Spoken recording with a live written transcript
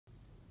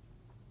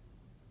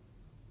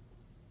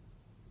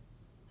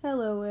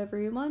Hello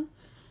everyone,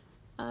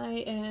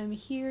 I am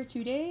here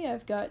today.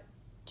 I've got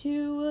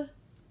two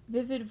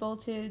Vivid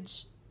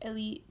Voltage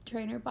Elite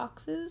Trainer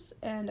boxes,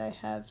 and I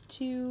have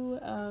two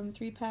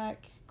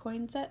 3-pack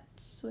coin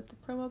sets with the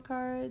promo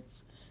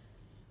cards.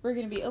 We're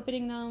going to be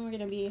opening them, we're going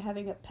to be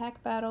having a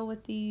pack battle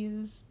with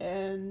these,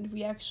 and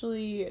we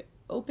actually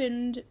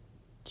opened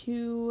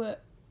two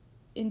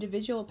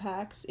individual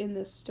packs in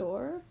the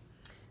store,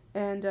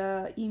 and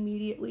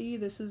immediately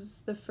this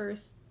is the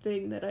first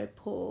thing that I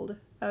pulled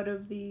out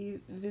of the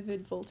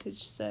Vivid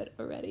Voltage set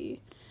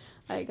already.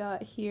 I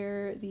got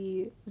here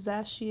the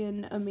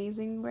Zacian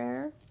Amazing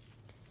Rare,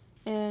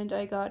 and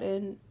I got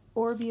an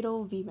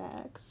Orbital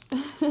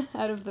VMAX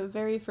out of the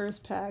very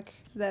first pack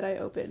that I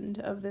opened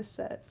of this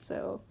set.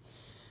 So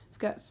I've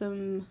got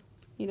some,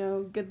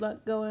 good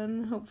luck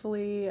going.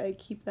 Hopefully I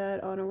keep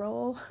that on a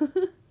roll.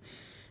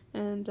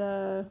 And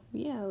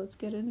yeah, let's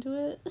get into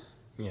it.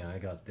 Yeah, I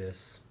got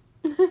this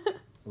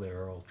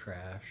literal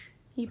trash.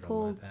 He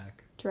pulled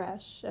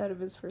trash out of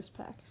his first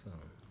pack. So,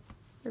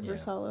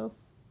 reverse hollow.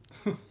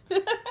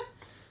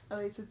 At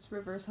least it's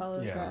reverse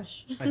hollow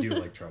trash. I do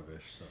like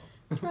rubbish, so.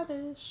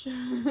 Rubbish.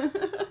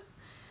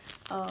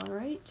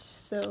 Alright,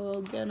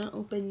 so gonna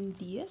open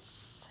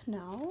this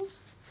now.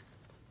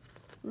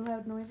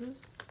 Loud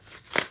noises.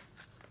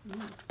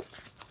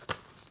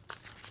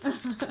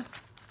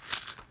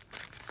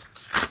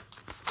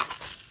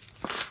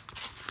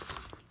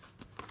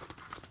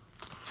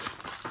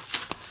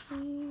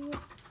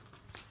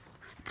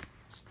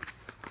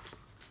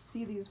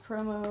 See these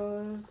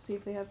promos, see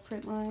if they have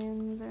print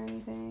lines or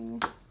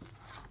anything. Of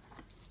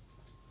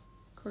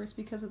course,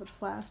 because of the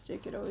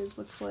plastic, it always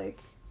looks like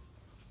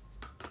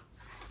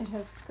it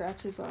has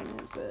scratches on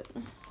it, but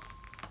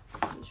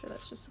I'm pretty sure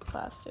that's just the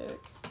plastic.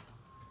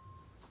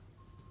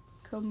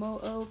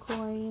 Komodo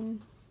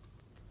coin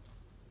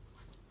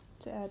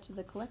to add to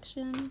the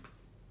collection.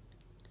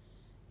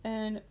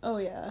 And, oh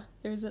yeah,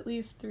 there's at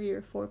least 3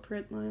 or 4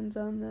 print lines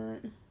on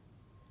that.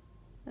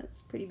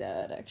 That's pretty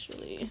bad,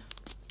 actually.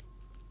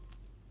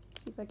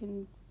 See if I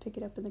can pick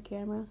it up in the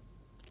camera.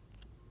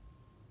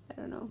 I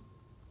don't know.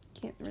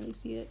 Can't really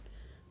see it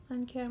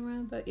on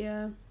camera, but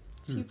yeah.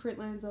 A few print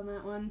lines on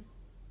that one.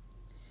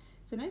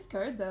 It's a nice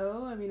card,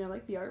 though. I mean, I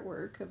like the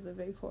artwork of the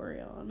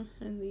Vaporeon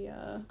and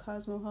the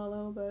Cosmo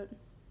Hollow, but...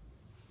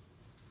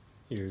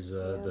 Here's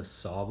the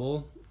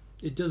Sobble.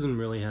 It doesn't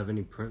really have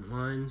any print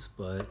lines,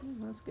 but...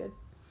 that's good.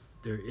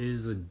 There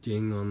is a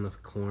ding on the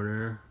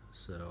corner,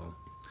 so...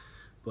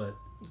 But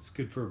it's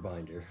good for a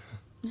binder.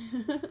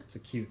 It's a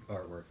cute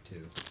artwork,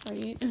 too.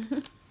 Right.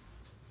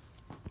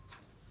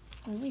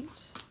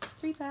 Alright.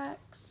 3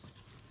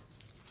 packs.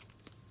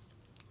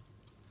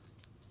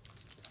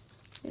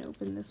 I'm gonna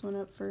open this one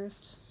up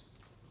first.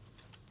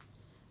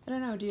 I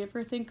don't know, do you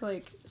ever think,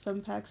 like, some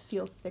packs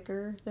feel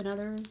thicker than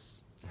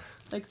others?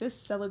 Like, this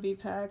Celebi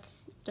pack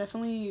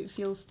definitely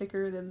feels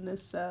thicker than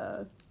this,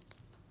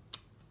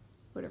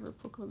 whatever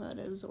Pokemon that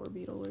is,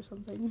 Orbital or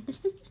something.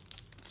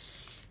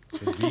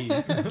 Could be.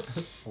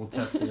 We'll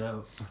test it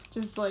out.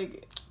 Just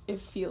like,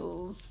 it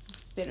feels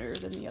thinner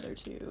than the other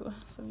two.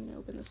 So I'm gonna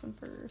open this one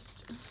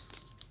first.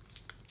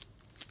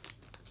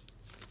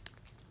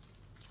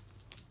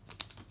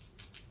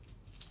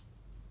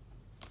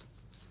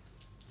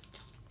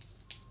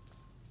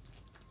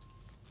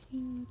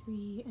 Two,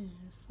 3, and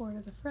 4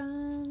 to the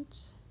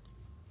front.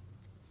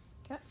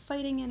 Got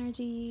Fighting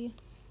Energy.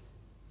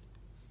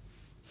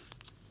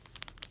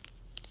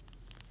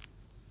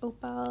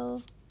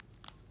 Opal.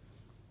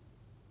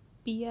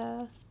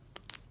 Bia,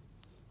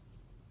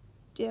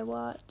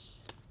 Dewat,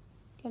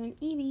 got an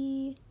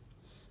Eevee,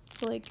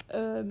 like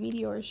a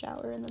meteor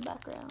shower in the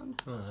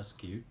background. Oh, that's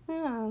cute.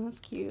 Yeah, that's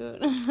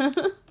cute.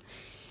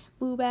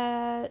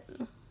 Boobat,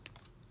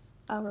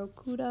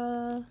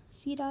 Arokuda,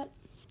 Seedot,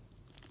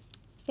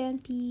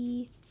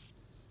 Fanpy,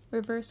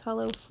 Reverse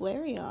Hollow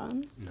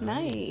Flareon.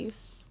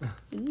 Nice.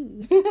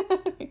 Ooh.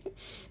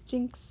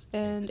 Jinx,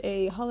 and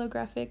a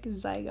holographic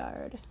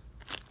Zygarde.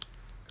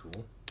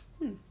 Cool.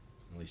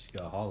 At least you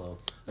got a hollow.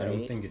 Right. I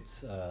don't think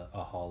it's a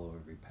hollow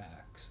every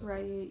pack. So.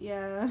 Right,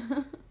 yeah.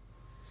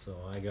 So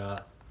I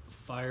got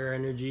Fire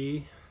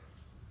Energy,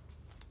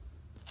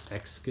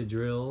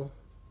 Excadrill,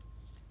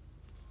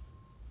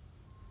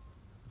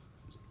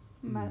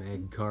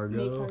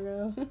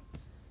 Magcargo,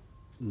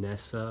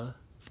 Nessa,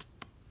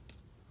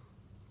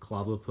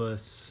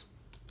 Clobbopus.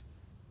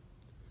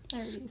 I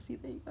already see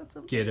that you got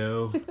something.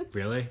 Giddo.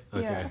 Really?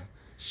 Okay. Yeah.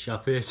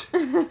 Shuppet.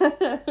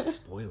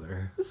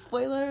 Spoiler.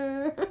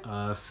 Spoiler.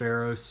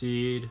 Pharaoh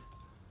Seed,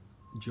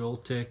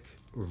 Joltik,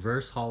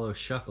 Reverse Hollow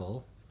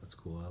Shuckle. That's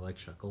cool. I like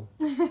Shuckle.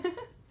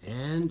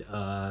 And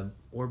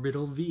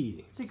Orbital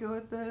V. To go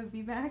with the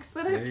VMAX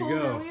that I pulled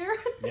earlier.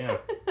 Yeah.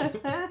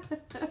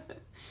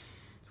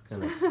 It's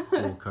kind of a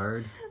cool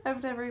card.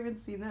 I've never even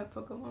seen that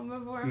Pokemon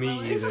before.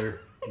 Me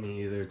either.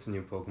 Me either. It's a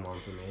new Pokemon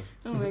for me.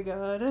 Oh my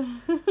god.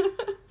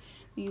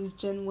 These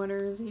Gen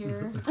 1ers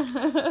here.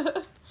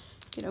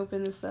 Can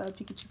open this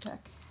Pikachu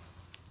pack.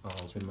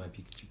 I'll open my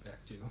Pikachu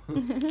pack too.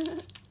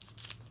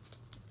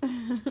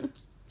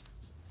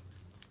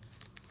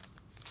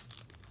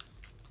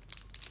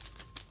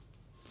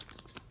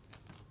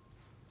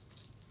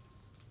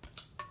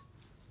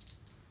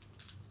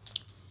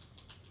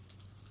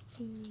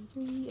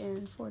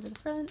 4 to the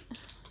front.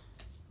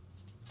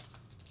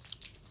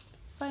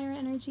 Fire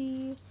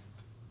energy.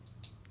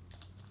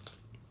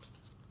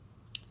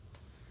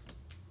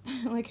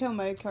 I like how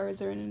my cards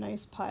are in a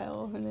nice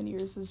pile, and then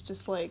yours is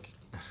just like,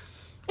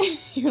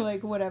 you're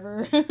like,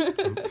 whatever. You're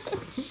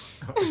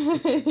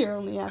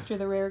only after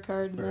the rare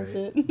card, and that's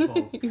it.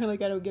 You're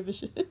like, I don't give a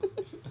shit.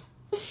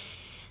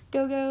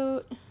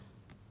 Go-Go,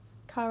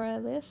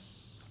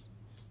 Karalis,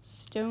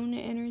 Stone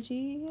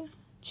Energy,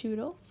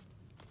 Choodle,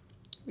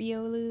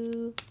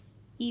 Riolu,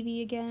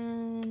 Eevee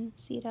again,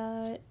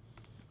 Seedot,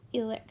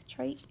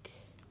 Electrike,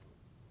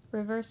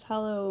 Reverse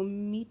Hollow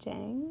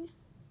Metang,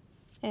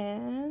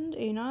 and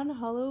a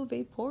non-hollow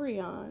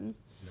Vaporeon.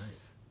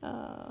 Nice.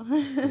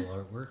 Cool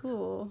artwork.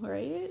 Cool,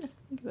 right?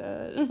 Look at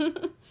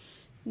that.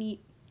 Neat.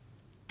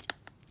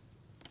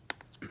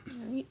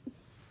 Alright.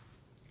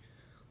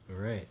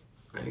 Alright.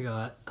 I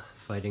got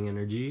Fighting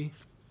Energy,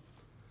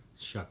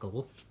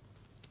 Shuckle,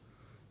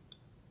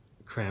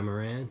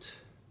 Cramorant.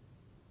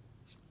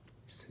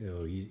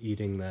 So he's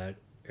eating that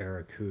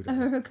Aracuda.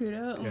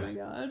 Aracuda, oh my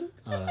god.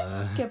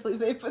 Can't believe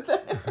they put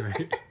that in.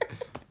 Right.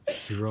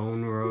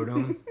 Drone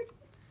Rotom,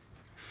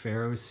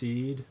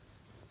 Ferroseed.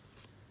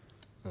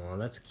 Oh,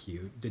 that's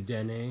cute.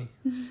 Dedenne.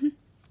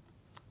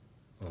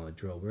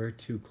 Drillbur,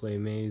 2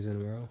 Claymays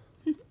in a row.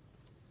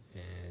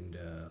 And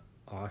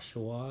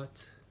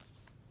Oshawott,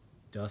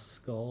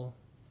 Duskull,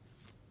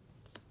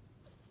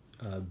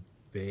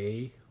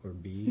 Bay or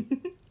B.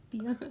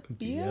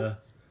 Bia?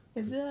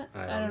 Is it?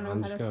 I don't know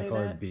I'm how just to gonna say call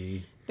that. it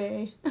B.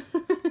 Bay.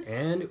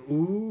 And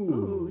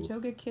ooh,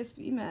 Togekiss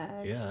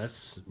VMAX. yeah,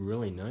 that's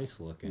really nice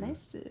looking.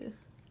 Nice.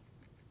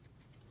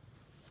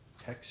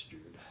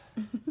 Textured.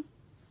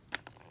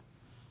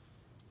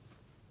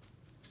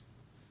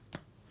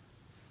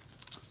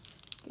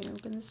 Gonna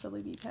open the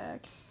Celebi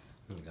pack.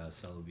 I got a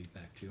Celebi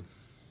pack too.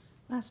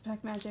 Last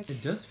pack magic.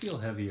 It does feel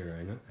heavier.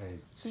 I know. I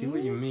see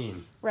what you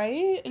mean.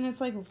 Right? And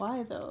it's like,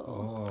 why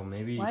though? Oh,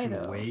 maybe you Why, can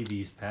though? weigh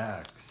these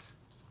packs.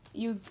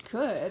 You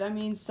could. I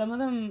mean, some of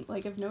them,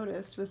 like I've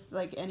noticed with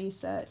like any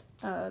set,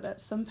 that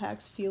some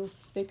packs feel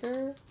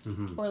thicker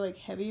or like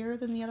heavier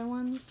than the other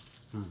ones.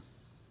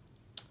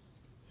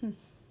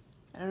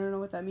 I don't know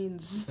what that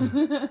means. I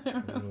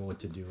don't know what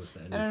to do with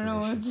that information. I don't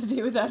know what to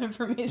do with that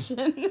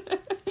information.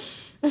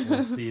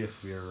 We'll see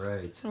if you're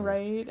right.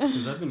 Right.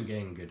 Because I've been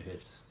getting good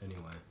hits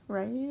anyway.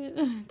 Right?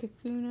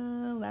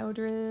 Kakuna,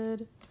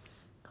 Loudred,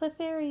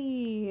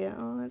 Clefairy.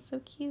 Oh, that's so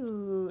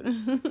cute.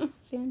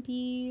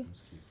 Phanpy.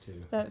 That's cute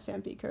too. That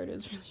Phanpy card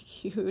is really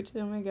cute.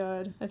 Oh my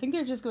god. I think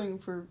they're just going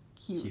for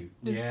cute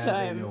this yeah,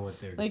 time. They know what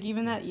they're... Like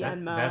even that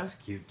Yanma. That's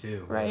cute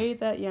too. Right?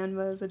 That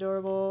Yanma is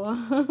adorable.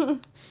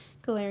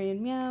 Galarian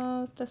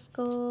Meowth,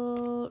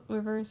 Duskull,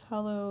 Reverse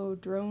Hollow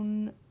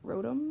Drone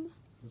Rotom.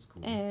 That's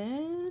cool.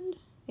 And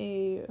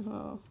a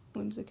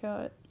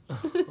Whimsicott.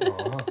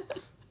 Aw.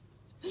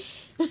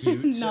 It's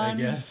cute, I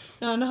guess.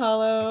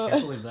 Non-hollow. I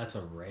can't believe that's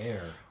a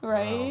rare.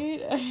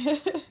 Right? Wow.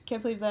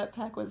 Can't believe that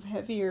pack was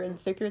heavier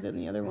and thicker than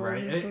the other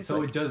ones. Right, so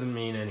like, it doesn't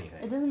mean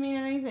anything. It doesn't mean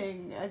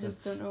anything. I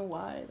just don't know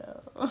why,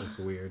 though. That's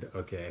weird.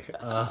 Okay.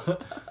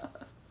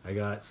 I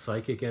got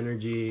Psychic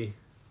Energy.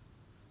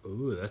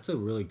 Ooh, that's a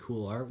really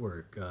cool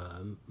artwork.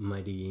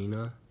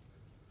 Mightyena.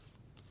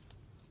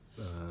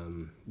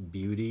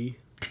 Beauty.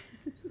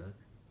 Is that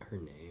her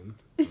name?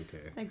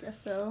 Okay. I guess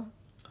so.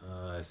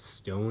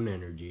 Stone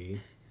Energy.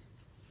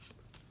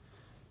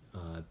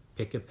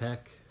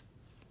 Pick-a-Peck.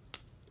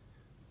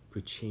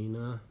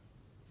 Puccina.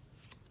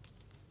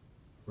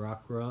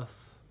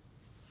 Rockruff.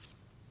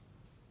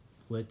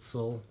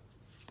 Blitzel.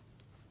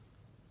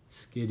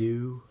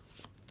 Skidoo.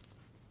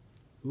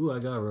 Ooh, I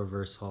got a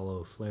Reverse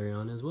Hollow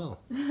Flareon as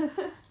well.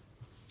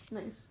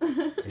 Nice.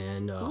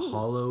 And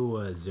Hollow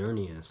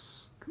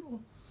Xerneas. Cool.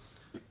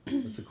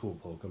 That's a cool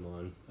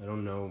Pokemon. I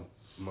don't know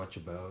much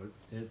about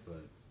it,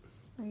 but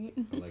Right.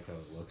 I like how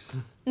it looks.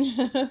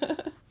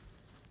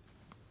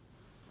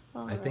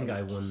 I think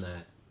I won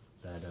that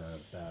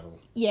battle.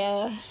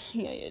 Yeah,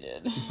 you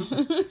did.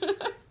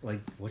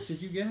 Like, what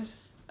did you get?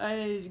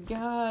 I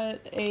got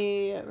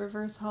a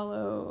Reverse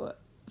Hollow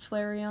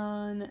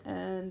Flareon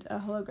and a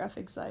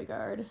holographic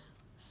Zygarde.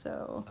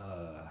 So,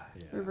 yeah.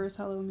 Reverse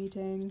Hollow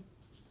Meeting.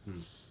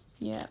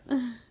 Yeah.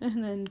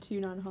 And then 2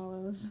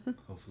 non-hollows.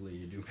 Hopefully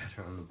you do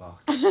better on the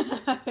box.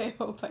 I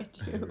hope I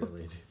do. I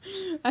really do.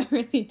 I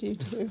really do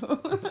too.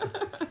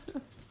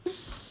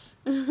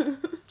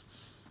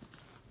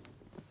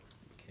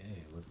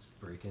 Okay, let's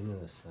break into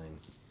this thing.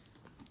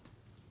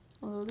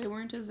 Although they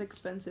weren't as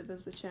expensive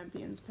as the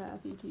Champions Path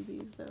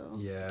ETBs, though.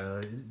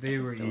 Yeah, they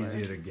were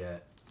easier to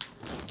get.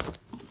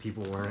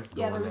 People weren't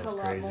going there was as a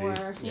lot crazy.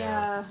 more.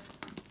 Yeah.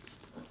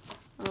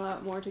 A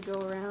lot more to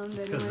go around.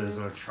 It's because there's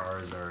no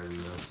Charizard in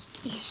this.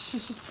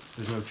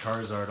 There's no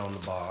Charizard on the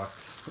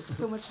box.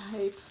 So much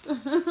hype.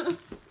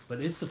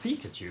 But it's a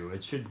Pikachu.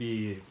 It should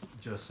be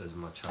just as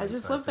much hype. I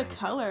just love the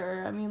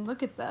color. I mean,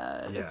 look at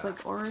that. Yeah. It's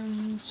like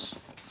orange,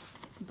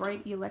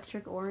 bright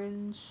electric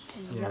orange,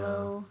 and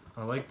yellow.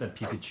 I like that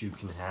Pikachu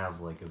can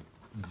have like a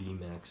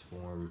VMAX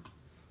form.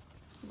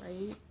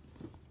 Right?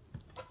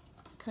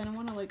 Kind of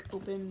want to like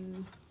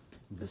open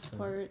this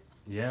part.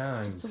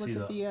 Yeah, Just to and see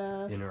look at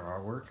the inner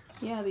artwork.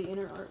 yeah, the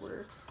inner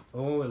artwork.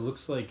 Oh, it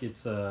looks like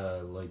it's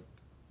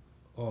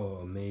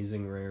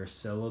amazing rare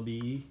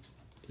Celebi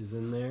is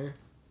in there.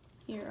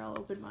 Here, I'll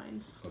open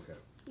mine. Okay.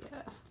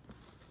 Yeah.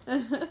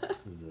 This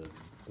is a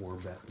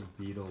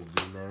Orbeetle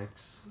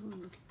VMAX.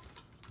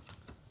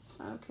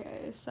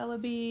 Okay,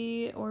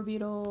 Celebi,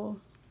 Orbeetle.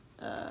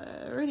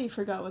 I already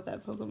forgot what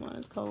that Pokemon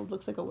is called.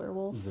 Looks like a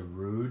werewolf.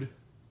 Zarude,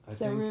 I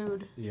think.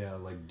 Zarude. Yeah,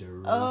 like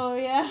Darude. Oh,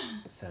 yeah.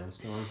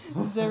 Sandstorm.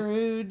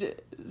 Zarude.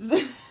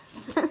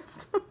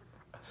 Sandstorm.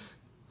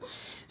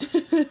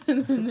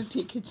 And then the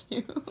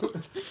Pikachu.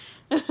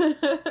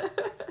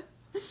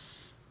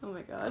 Oh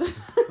my god.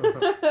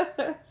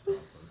 That's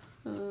awesome.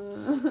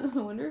 I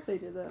wonder if they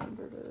did that on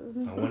purpose.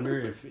 I wonder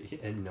if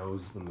it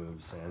knows the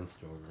move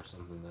Sandstorm or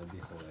something. That'd be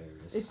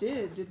hilarious. It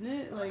did, didn't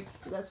it? Like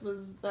that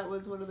was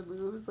one of the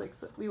moves. Like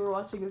so, we were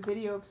watching a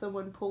video of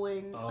someone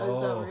pulling a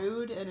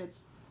Zarude, and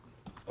it's.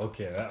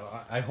 Okay,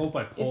 I hope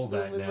I pull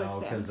that now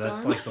because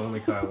that's like the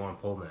only card I want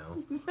to pull now.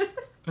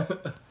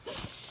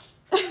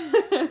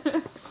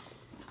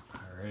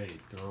 All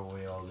right, throw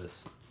away all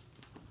this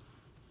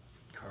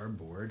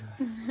cardboard.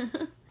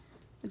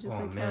 Just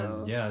oh like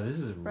man, yeah, this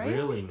is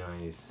really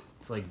nice.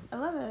 It's like I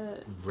love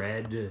it.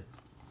 Red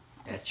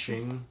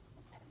etching.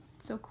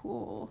 It's so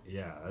cool.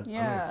 Yeah.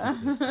 Yeah.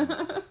 I'm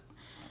gonna keep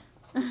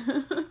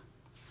this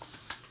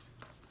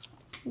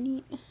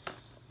Neat.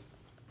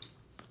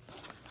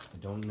 I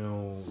don't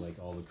know like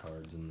all the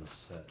cards in this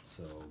set,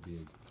 so it'll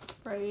be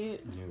a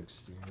new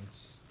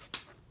experience.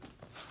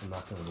 I'm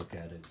not gonna look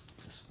at it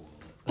to spoil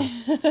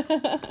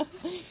it.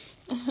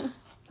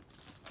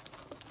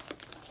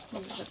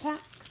 Here's the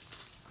packs.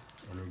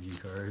 Energy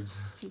cards.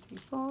 2, 3,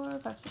 4,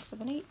 5, 6,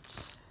 7, 8.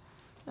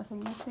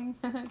 Nothing missing.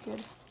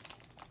 Good.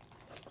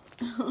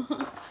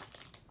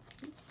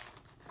 Oops.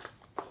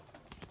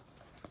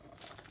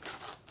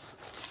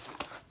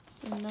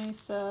 Some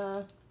nice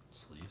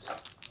Sleeves.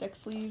 deck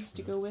sleeves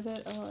to go with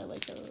it. Oh, I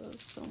like those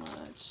so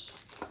much.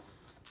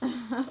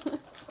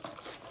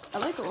 I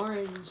like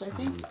orange. I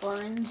think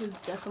orange is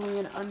definitely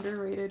an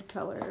underrated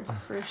color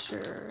for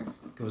sure.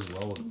 Goes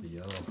well with the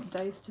yellow.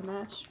 Dice to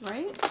match,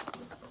 right?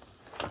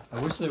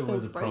 I wish there So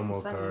was a bright and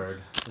promo sunny.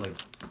 card like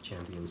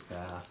Champion's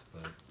Path,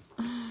 but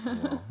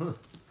well.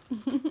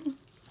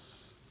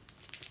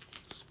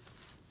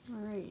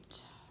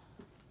 Alright.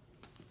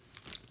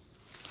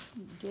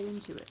 Get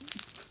into it.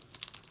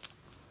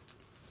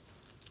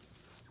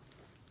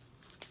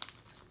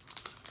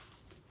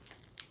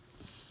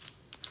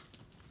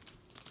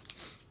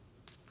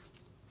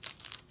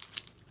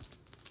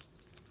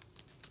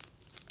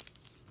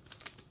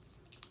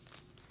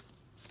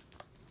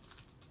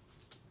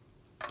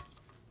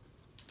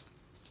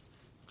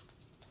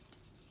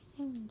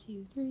 One,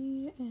 2,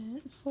 3,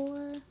 and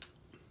 4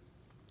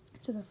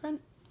 to the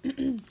front.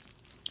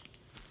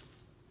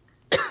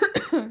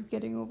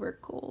 Getting over a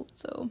cold,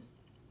 so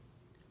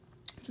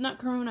it's not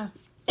Corona.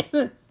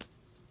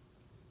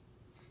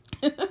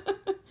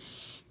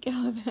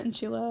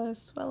 Galvantula,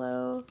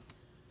 Swallow.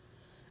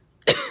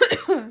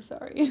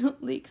 Sorry,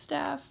 Leek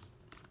Staff,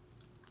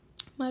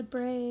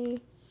 Mudbray,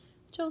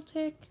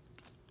 Joltik,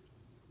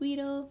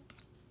 Weedle,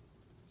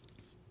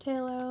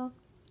 Tailo,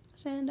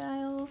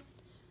 Sandile,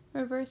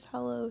 Reverse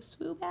Hollow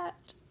Swoobat,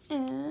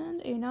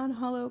 and a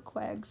non-hollow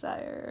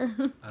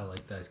Quagsire. I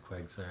like that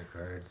Quagsire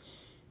card.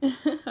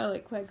 I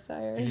like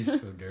Quagsire. He's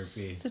so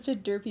derpy. Such a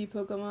derpy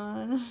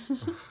Pokemon.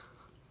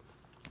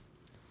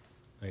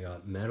 I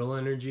got Metal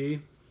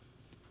Energy,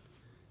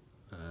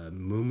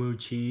 Moo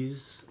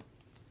Cheese,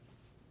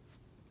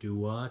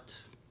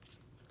 Duat,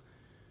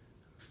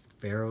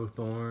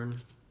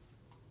 Ferrothorn,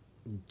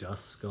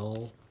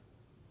 Duskull,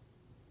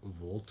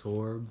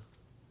 Voltorb,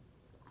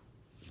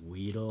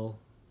 Weedle,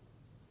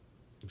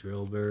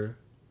 Drillbur,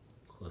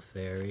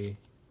 Clefairy,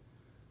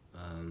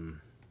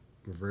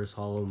 Reverse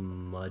Hollow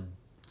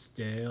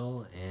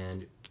Mudsdale,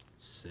 and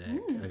sick.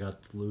 I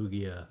got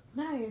Lugia.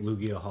 Nice.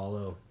 Lugia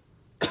Hollow.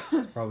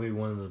 It's probably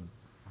one of the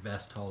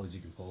best hollows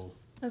you can pull.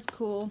 That's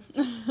cool.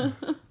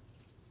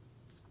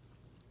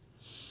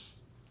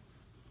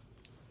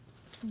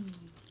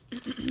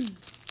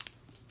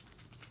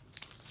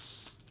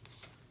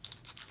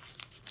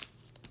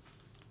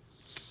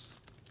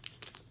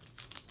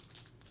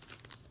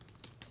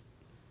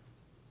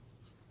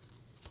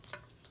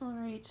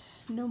 Alright,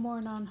 no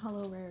more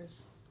non-hollow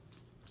rares.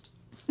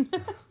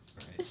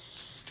 Right.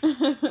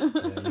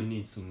 Yeah, you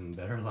need some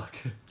better luck.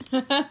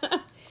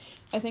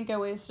 I think I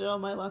wasted all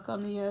my luck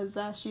on the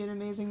Zacian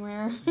Amazing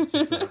Rare.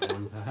 Just that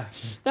one pack.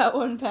 That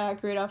one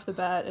pack right off the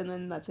bat, and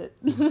then that's it.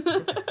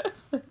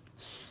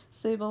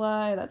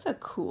 Sableye, that's a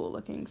cool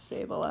looking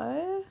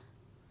Sableye.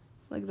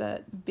 Like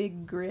that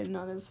big grin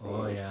on his face.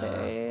 Oh, yeah.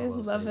 Hey? I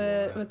love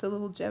it, Sableye. with the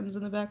little gems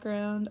in the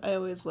background. I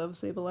always love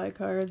Sableye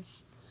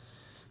cards.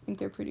 I think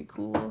they're pretty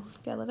cool.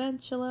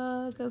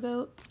 Galvantula,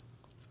 Go-Goat,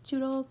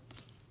 Choodle,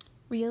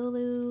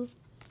 Riolu,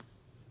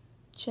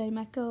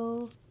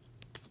 Chimecho,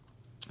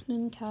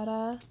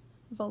 Nincada,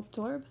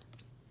 Voltorb,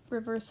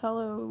 Reverse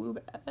Hollow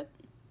Woobat,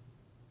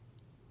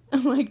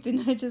 I'm like,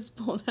 didn't I just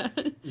pull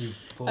that?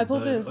 I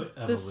pulled this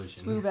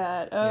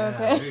Swoobat. Oh, yeah,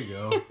 okay. There you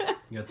go.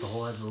 You got the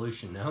whole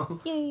evolution now.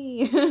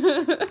 Yay!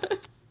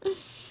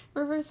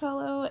 Reverse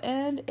Holo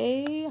and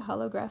a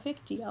holographic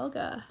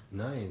Dialga.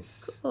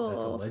 Nice. Cool.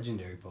 That's a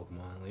legendary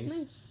Pokemon, at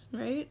least.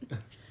 Nice, right?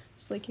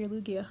 Just like your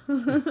Lugia.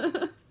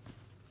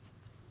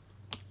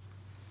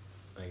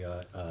 I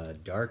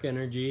got Dark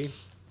Energy,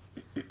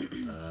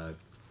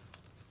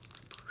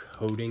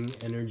 Coding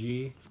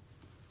Energy,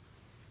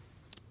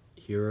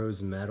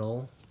 Heroes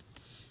Metal,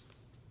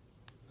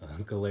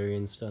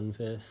 Galarian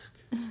Stunfisk,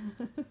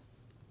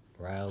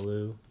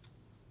 Riolu,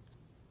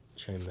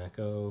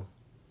 Chimecho,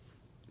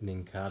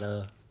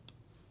 Nincada,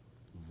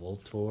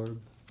 Voltorb,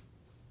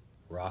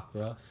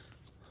 Rockruff.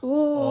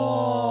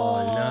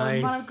 Oh,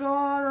 nice. my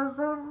god, that's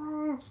so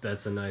nice.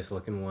 That's a nice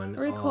looking one.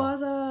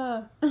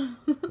 Rayquaza.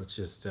 Let's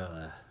just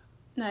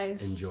Nice.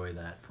 enjoy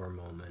that for a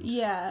moment.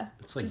 Yeah.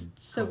 It's like just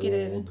soak it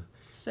in.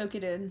 Soak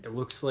it in. It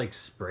looks like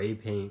spray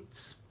paint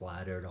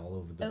splattered all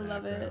over the background. I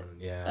love it.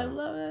 Yeah. I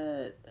love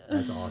it.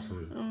 That's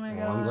awesome. Oh my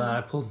god. I'm glad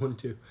I pulled one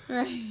too.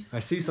 Right. I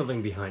see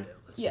something behind it.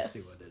 Let's Yes.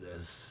 just see what it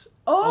is.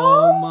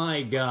 Oh,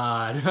 My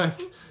god.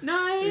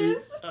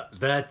 nice. We're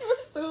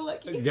That's so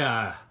lucky.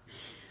 yeah.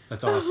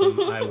 That's awesome.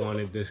 I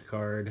wanted this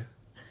card.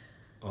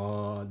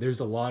 There's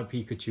a lot of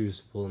Pikachus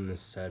to pull in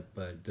this set,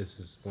 but this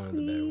is one of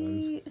the better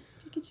ones. Sweet.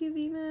 Pikachu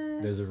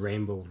VMAX. There's a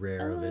rainbow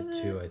rare of it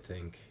love too, it. I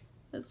think.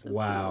 That's so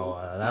Wow,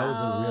 cool. that was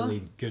a Wow.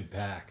 really good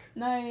pack.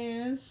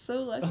 Nice.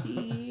 So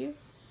lucky.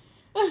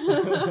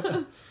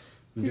 I'm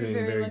Two doing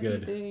very very lucky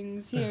good.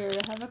 things. Here,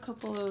 have a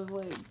couple of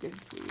like good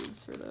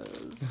sleeves for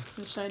those.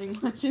 The Shining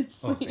Legend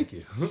sleeves. Oh, thank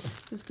you.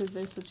 Just because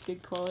they're such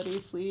good quality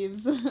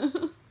sleeves.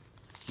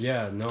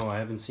 Yeah, no, I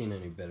haven't seen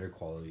any better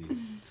quality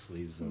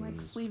sleeves than I'm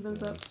like, sleeve those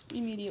those. up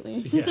immediately.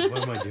 Yeah,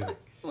 what am I doing?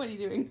 What are you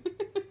doing?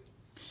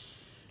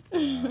 Wow, I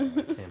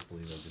can't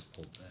believe I just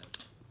pulled that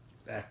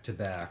back to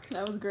back.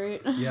 That was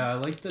great. Yeah, I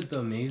like that the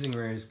amazing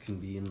rares can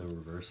be in the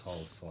reverse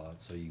holo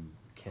slot, so you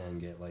can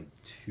get like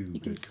two. You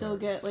can good still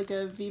cards. get like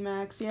a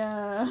VMAX,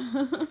 yeah.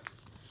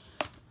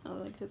 I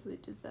like that they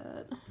did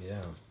that.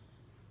 Yeah.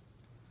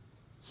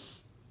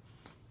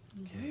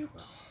 Okay. Wow.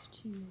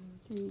 2,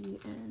 3,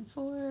 and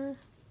 4.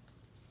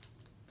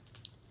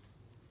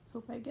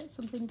 Hope I get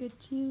something good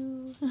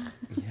too.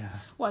 Yeah.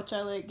 Watch,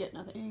 I like get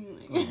nothing.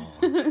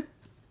 Aw.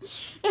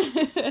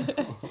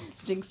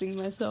 Jinxing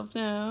myself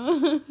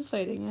now.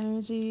 Fighting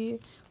Energy,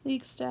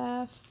 League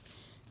Staff,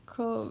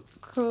 Krokorok.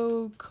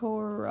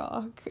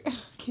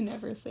 Can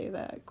never say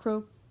that.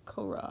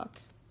 Krokorok.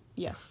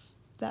 Yes,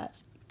 that.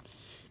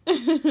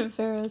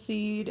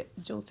 Ferroseed,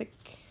 Joltik,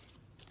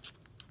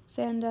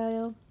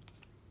 Sandile,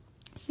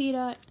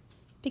 Seedot,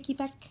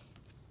 Pikipek,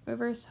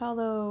 Reverse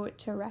Holo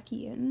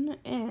Terrakion,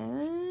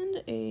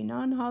 and a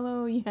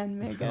non-holo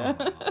Yanmega.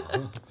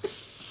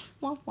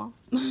 Womp womp.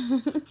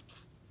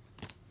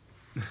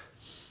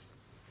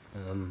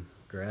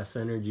 Grass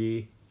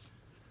Energy,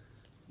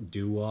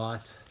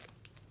 Duat,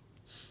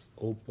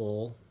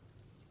 Opal,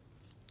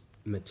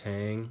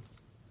 Matang,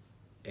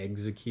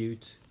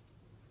 Execute,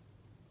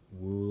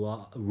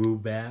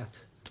 Woobat,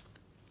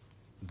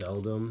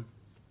 Beldum,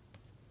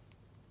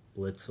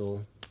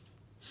 Blitzel,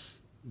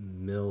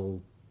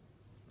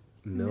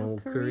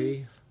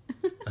 Milcery,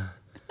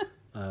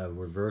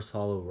 Reverse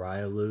Holo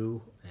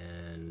Riolu,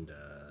 and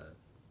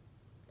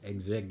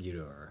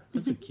Executor.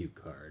 That's a cute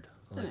card.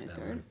 I It's a like nice that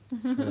card.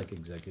 one. I like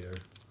Executor.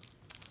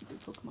 It's a good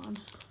Pokemon.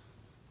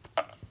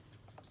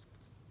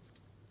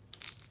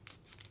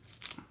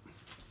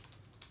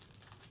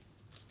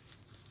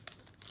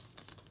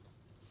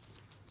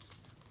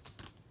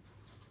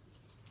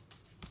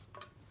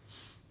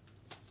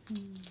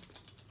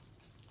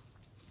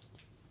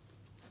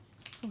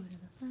 Four to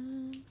the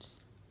front.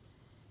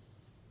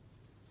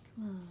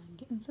 Come on,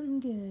 getting something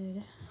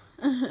good.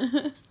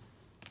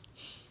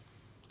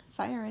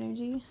 Fire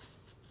Energy.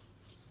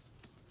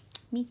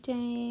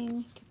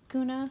 Meetang,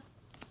 Kakuna,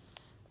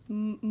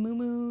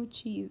 Moo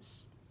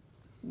Cheese.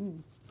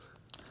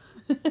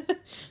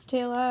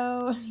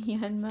 Taillow,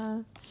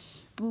 Yanma,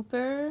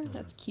 Wooper,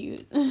 that's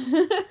cute.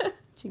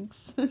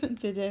 Jinx,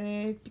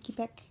 Dedenne,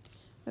 Pikipek,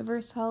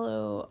 Reverse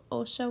Holo,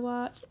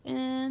 Oshawott,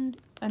 and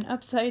an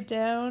upside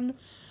down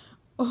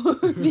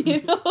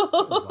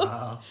Orbeetle.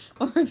 Wow.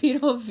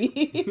 Orbeetle V.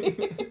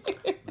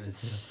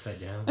 Is it upside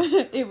down?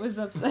 It was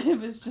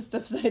just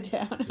upside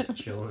down. Just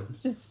chilling.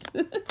 Just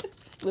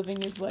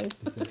living his life.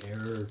 It's an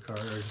error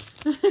card.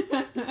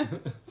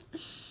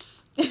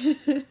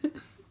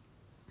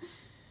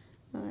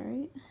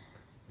 Alright.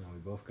 No, we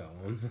both got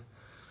one.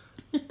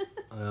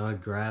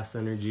 Grass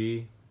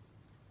Energy,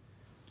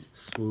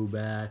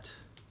 Swoobat,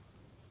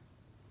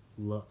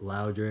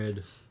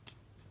 Loudred,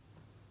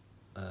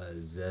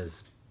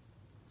 Zebstrika,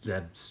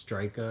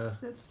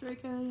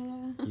 Zebstrika,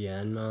 yeah.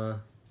 Yanma,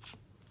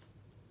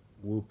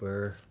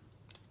 Wooper,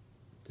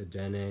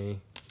 Dedenne,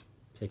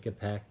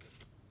 Pikipek,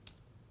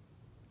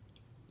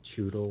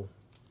 Choodle,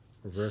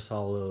 Reverse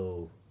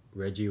Holo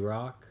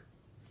Regirock,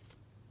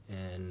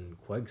 and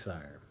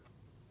Quagsire.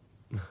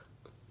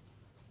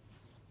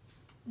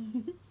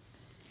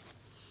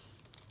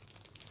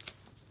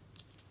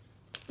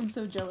 I'm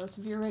so jealous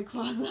of your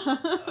Rayquaza.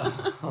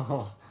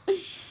 Oh.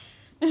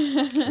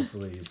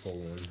 Hopefully you pull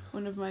one.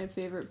 One of my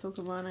favorite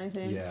Pokemon, I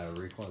think. Yeah,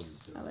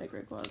 Rayquaza's good. I like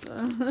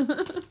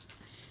Rayquaza.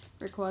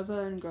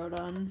 Rayquaza and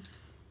Groudon.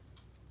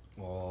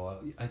 Well,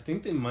 I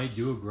think they might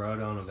do a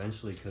Groudon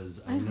eventually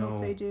because I know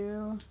hope they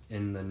do.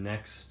 In the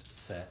next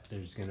set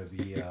there's going to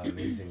be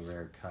Amazing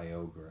Rare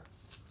Kyogre.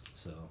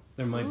 So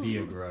there might be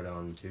a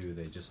Groudon too,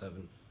 they just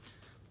haven't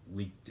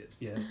leaked it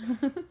yet.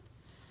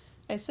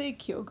 I say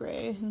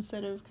Kyogre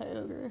instead of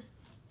Kyogre.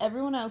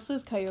 Everyone else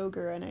says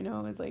Kyogre, and I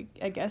know it's like,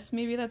 I guess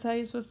maybe that's how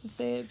you're supposed to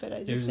say it, but I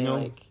just There's say no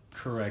like...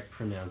 correct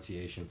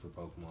pronunciation for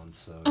Pokemon,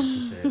 so you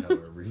can say it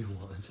however you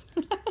want.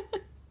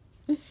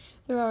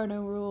 There are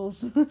no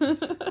rules.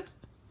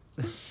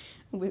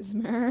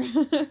 Whismer.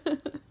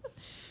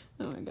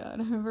 Oh my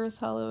god. Reverse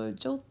Hollow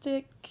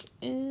Joltik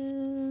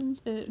and...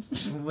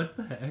 What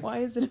the heck? Why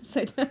is it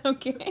upside down?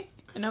 Okay.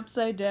 An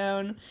upside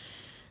down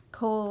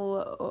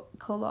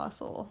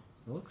Colossal.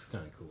 It looks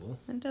kind of cool.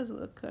 It does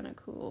look kind of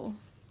cool.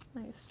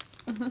 Nice.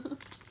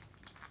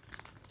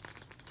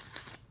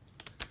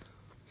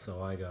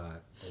 So I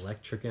got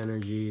Electric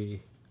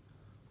Energy,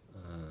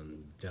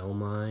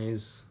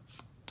 Delmise,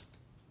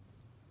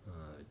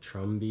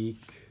 Trumbeak,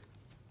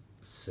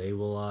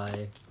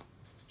 Sableye,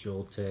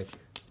 Joltik,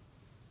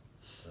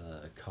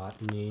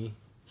 Cottony,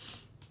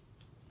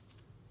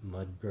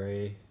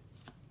 Mudbray,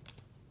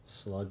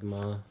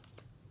 Slugma,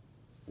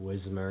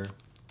 Whismer,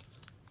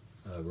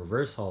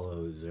 Reverse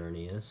Hollow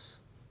Xerneas,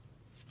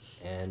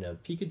 and a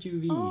Pikachu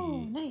V.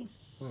 Oh,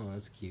 nice. Oh,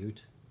 that's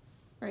cute.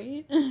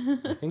 Right?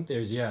 I think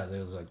there's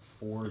like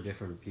 4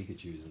 different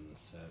Pikachus in this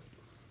set.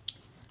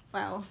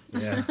 Wow.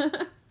 Yeah.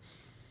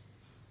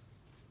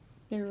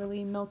 They're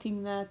really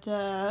milking that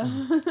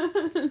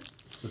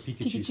It's the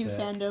Pikachu set.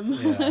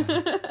 fandom. Yeah.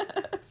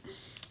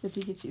 It's a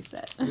Pikachu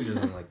set. Who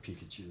doesn't like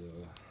Pikachu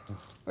though?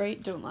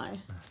 Right? Don't lie.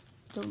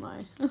 Don't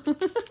lie. 4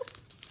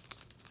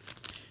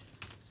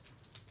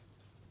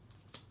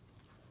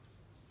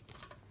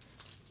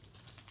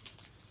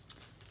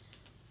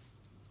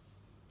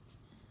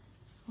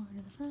 to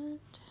the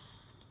front.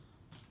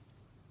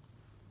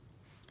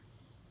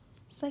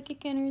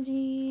 Psychic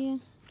Energy,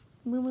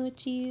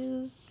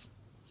 Mumuchis,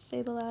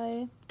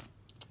 Sableye,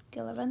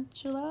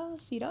 Galvantula,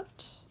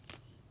 Seedot,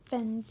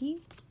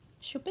 Venpi,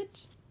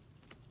 Shuppet,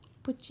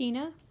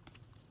 Puccina,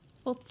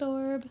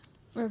 Voltorb,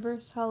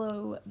 Reverse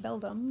Hollow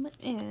Beldum,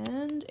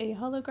 and a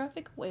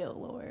holographic Whale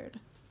Lord.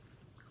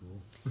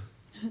 Cool.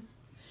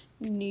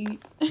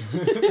 Neat.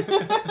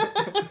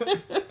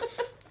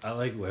 I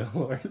like Whale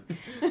Lord.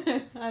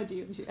 I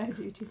do too.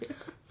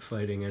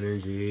 Fighting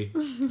Energy,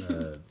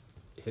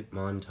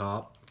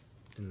 Hitmontop,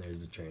 and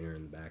there's a trainer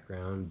in the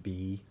background,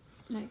 B.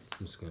 Nice.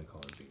 I'm just gonna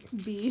call it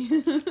B.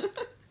 B.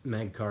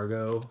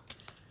 Magcargo,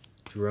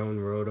 Drone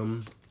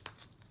Rotom,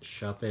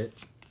 Shuppet,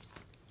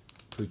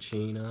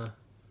 Puccina,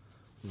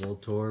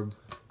 Voltorb,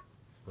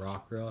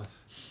 Rockruff,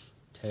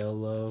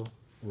 Taillow,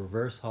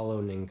 Reverse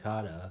Hollow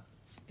Nincada,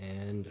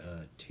 and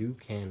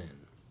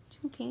Toucanon.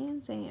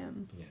 Toucan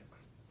Sam. Yeah,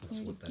 that's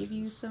Here what to that give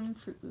you is. some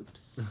Fruit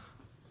Loops.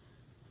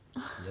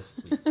 Yes,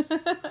 please.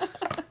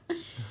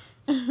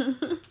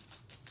 I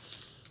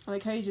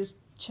like how you just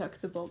chuck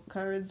the bulk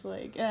cards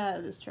like,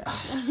 this trash.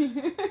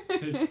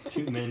 There's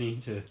too many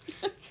to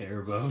care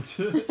about.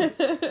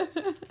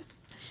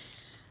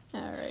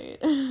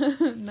 Alright.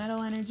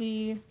 Metal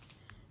Energy,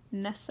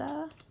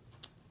 Nessa,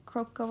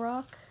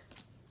 Krokorok,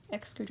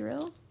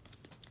 Excadrill,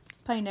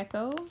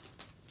 Pineco.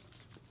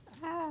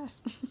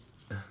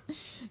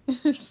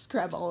 Just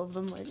grab all of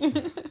them like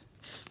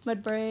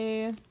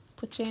Mudbray,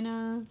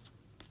 Puccina,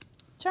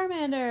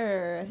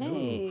 Charmander.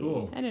 Hey, Ooh,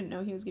 cool. I didn't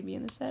know he was gonna be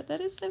in the set. That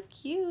is so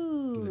He's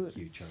cute. a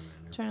cute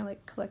Charmander. I'm trying to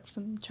like collect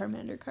some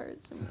Charmander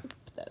cards. I'm gonna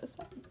put that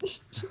aside.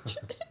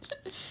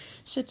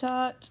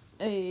 Chatot,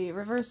 a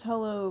Reverse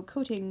Hollow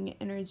Coating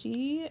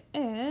Energy,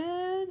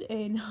 and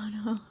a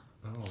Nano.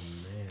 Oh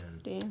man.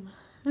 Damn.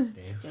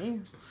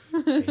 Damn.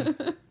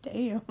 Damn.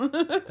 Damn.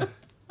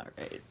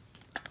 Alright.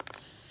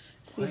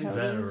 See Why how is it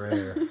that is.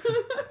 rare?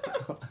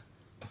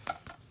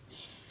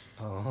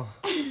 Oh,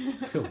 I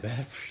feel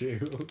bad for you.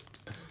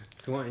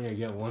 Just want you to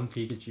get one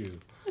Pikachu.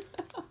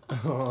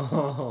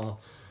 Oh.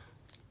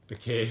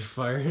 Okay,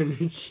 Fire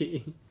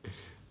Energy.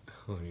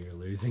 Oh, you're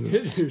losing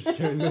it. You're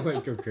starting to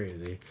like go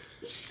crazy.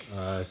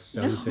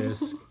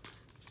 Stunfisk.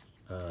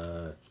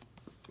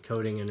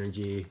 Coating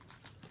Energy.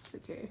 It's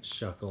okay.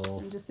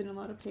 Shuckle. I'm just in a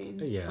lot of pain.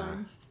 Yeah,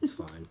 It's it's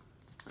fine.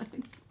 It's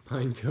fine.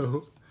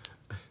 Pineco.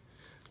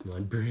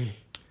 Mudbray.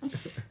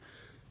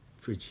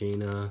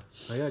 Puccina.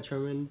 I got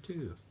Charmander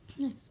too.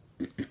 Nice.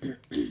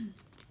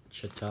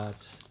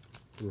 Chatot.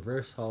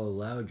 Reverse Hollow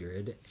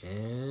Loudred.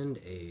 And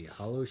a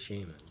Hollow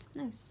Shaman.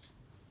 Nice.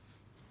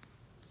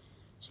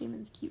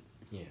 Shaman's cute.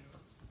 Yeah.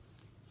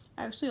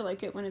 I actually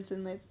like it when it's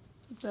in this.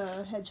 It's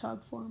a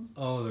hedgehog form.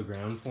 Oh, the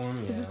ground form?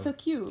 Yeah. Because it's so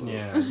cute.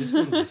 Yeah, this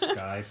one's a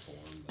sky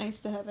form. I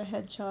used to have a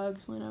hedgehog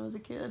when I was a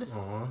kid.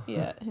 Aw.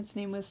 Yeah, its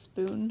name was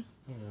Spoon.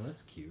 Oh,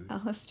 that's cute.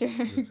 Alistair.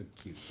 That's a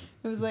cute one.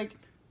 It was like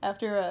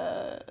after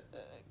a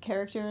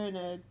character in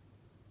a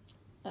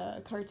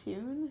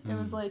cartoon. It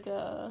was like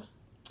a,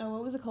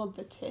 what was it called?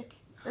 The Tick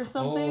or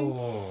something.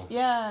 Oh.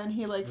 Yeah, and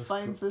he like That's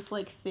finds cool. this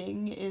like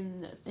thing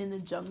in the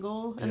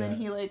jungle, and then Yeah.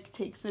 he like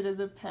takes it as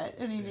a pet,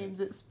 and he Yeah. names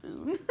it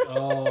Spoon.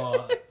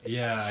 Oh,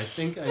 yeah, I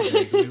think I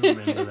vaguely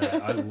remember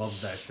that. I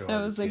loved that show. That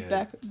as a was like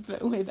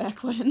kid. way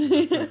back when.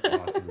 That's an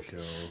awesome show.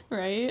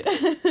 Right?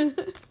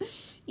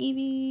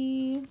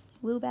 Eevee,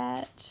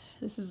 Woobat.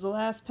 This is the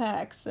last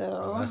pack,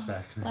 so... Last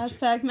pack. Last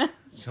pack match.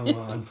 Come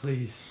on,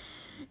 please.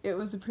 It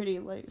was a pretty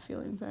light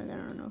feeling pack. I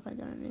don't know if I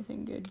got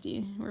anything good.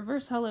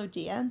 Reverse Hollow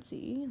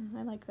Diancie.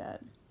 I like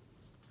that.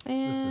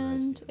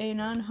 And Diancie. a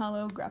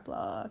non-hollow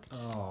Graplocked.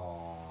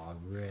 Oh,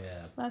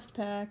 rip. Last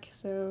pack,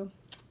 so...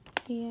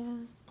 Yeah.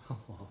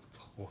 Oh,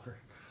 poor.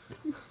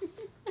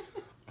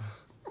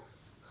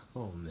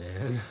 Oh,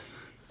 man.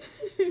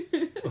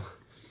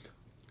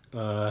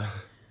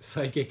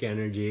 Psychic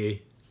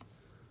Energy.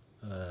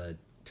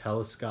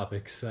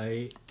 Telescopic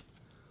Sight.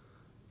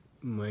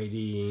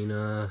 Mighty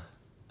Ina.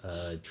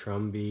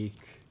 Trumbeak.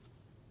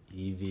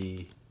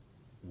 Eevee.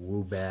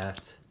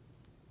 Woobat.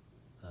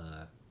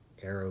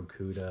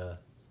 Arrokuda.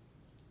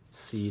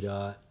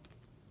 Seedot.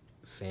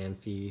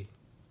 Fanfi.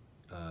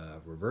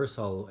 Reverse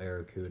Hollow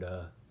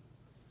Arrokuda.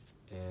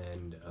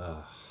 And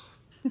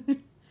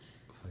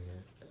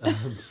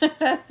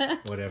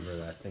whatever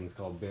that thing's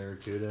called,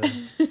 Barracuda.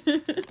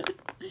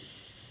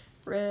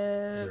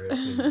 Rip. Rip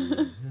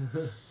indeed.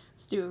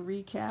 Let's do a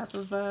recap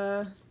of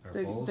Our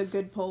the polls?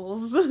 good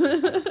polls.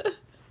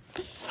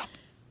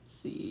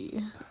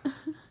 See.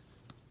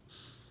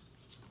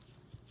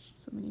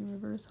 So many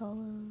reverse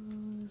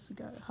hollows. We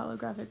got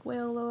holographic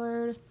Whale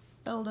Lord,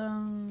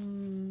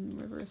 Beldum,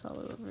 reverse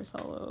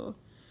hollow,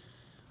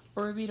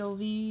 Orbital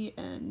V,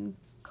 and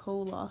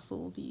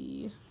Colossal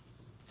V.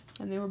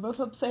 And they were both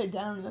upside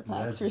down in the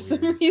packs That's for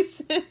weird. some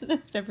reason.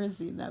 I've never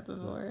seen that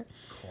before.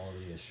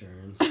 Quality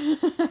assurance.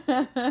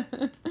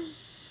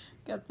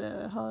 Got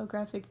the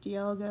holographic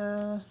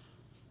Dialga.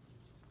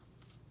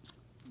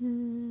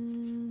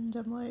 And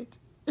I'm like,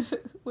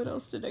 what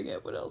else did I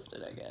get?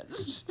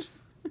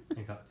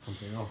 I got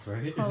something else,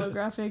 right?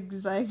 Holographic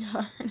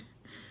Zygarde.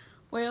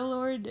 Whale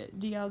Lord,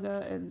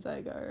 Dialga, and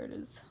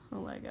Zygarde is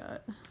all I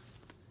got.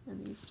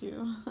 And these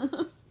two.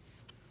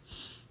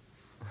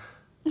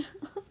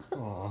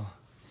 Aw.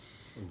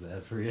 I'm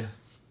bad for you.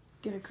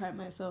 Gonna cry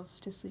myself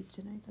to sleep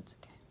tonight. That's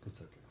okay.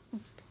 It's okay.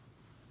 That's okay.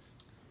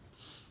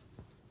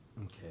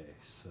 Okay,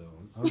 so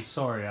I'm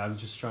sorry. I'm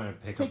just trying to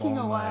pick Taking up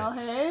a all while,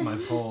 hey? my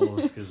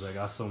polls because I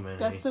got so many.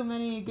 Got so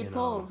many good you know,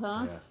 polls,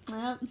 huh? Yeah,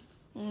 Yep.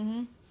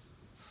 Mm-hmm.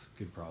 it's a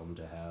good problem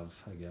to have,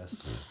 I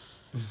guess.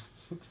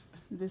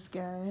 This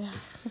guy.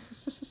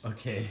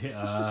 Okay, okay,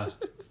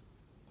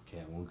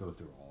 I won't go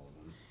through all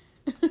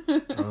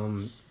of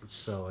them.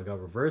 So I got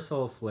Reverse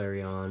Hollow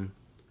Flareon,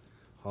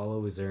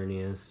 Hollow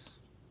Xerneas,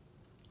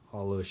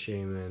 Hollow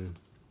Shaman,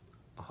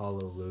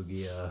 Hollow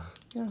Lugia,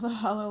 Got all the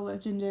hollow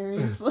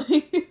legendaries.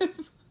 Like,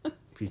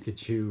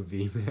 Pikachu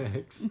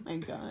VMAX, oh my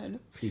god.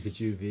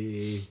 Pikachu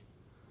VE,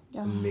 Oh,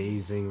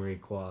 Amazing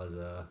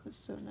Rayquaza. that's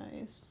so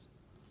nice.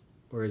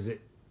 Or is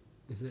it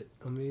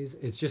amazing?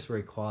 It's just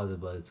Rayquaza,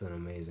 but it's an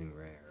amazing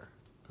rare.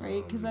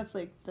 Right? Because that's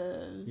like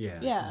the...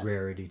 Yeah,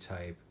 rarity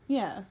type.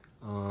 Yeah.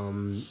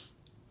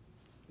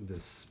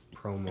 This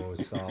promo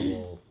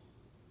Sobble.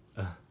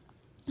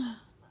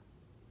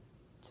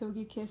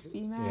 Togekiss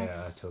VMAX. Yeah,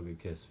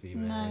 Togekiss VMAX,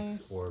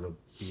 Nice.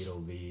 Orbital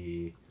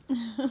V,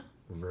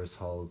 Reverse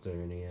Hollow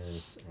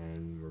Xerneas,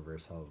 and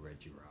Reverse Hollow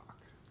Regirock.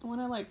 I want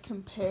to like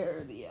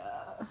compare the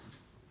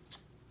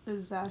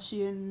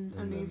Zacian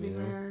And Amazing the-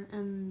 Rare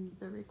and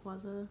the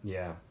Rayquaza.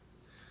 Yeah.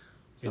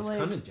 It's like,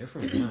 kind of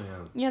different, yeah.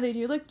 yeah, they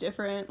do look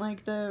different.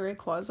 Like the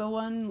Rayquaza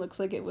one looks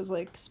like it was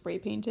like spray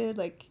painted,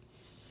 like,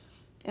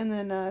 and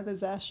then the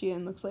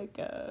Zacian looks like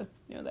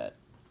that,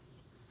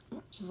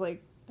 just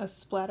like a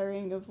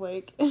splattering of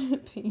like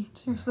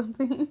paint or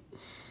something.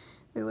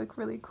 They look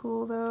really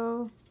cool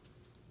though.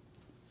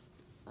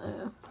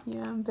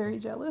 Yeah, I'm very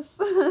jealous.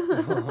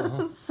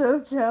 I'm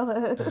so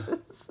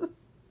jealous.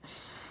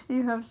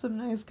 You have some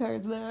nice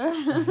cards there.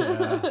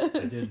 Yeah,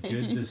 I did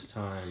good this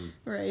time.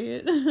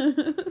 Right.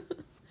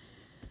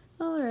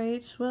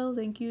 Alright, well,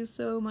 thank you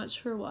so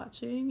much for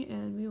watching,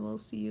 and we will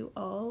see you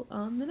all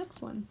on the next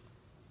one.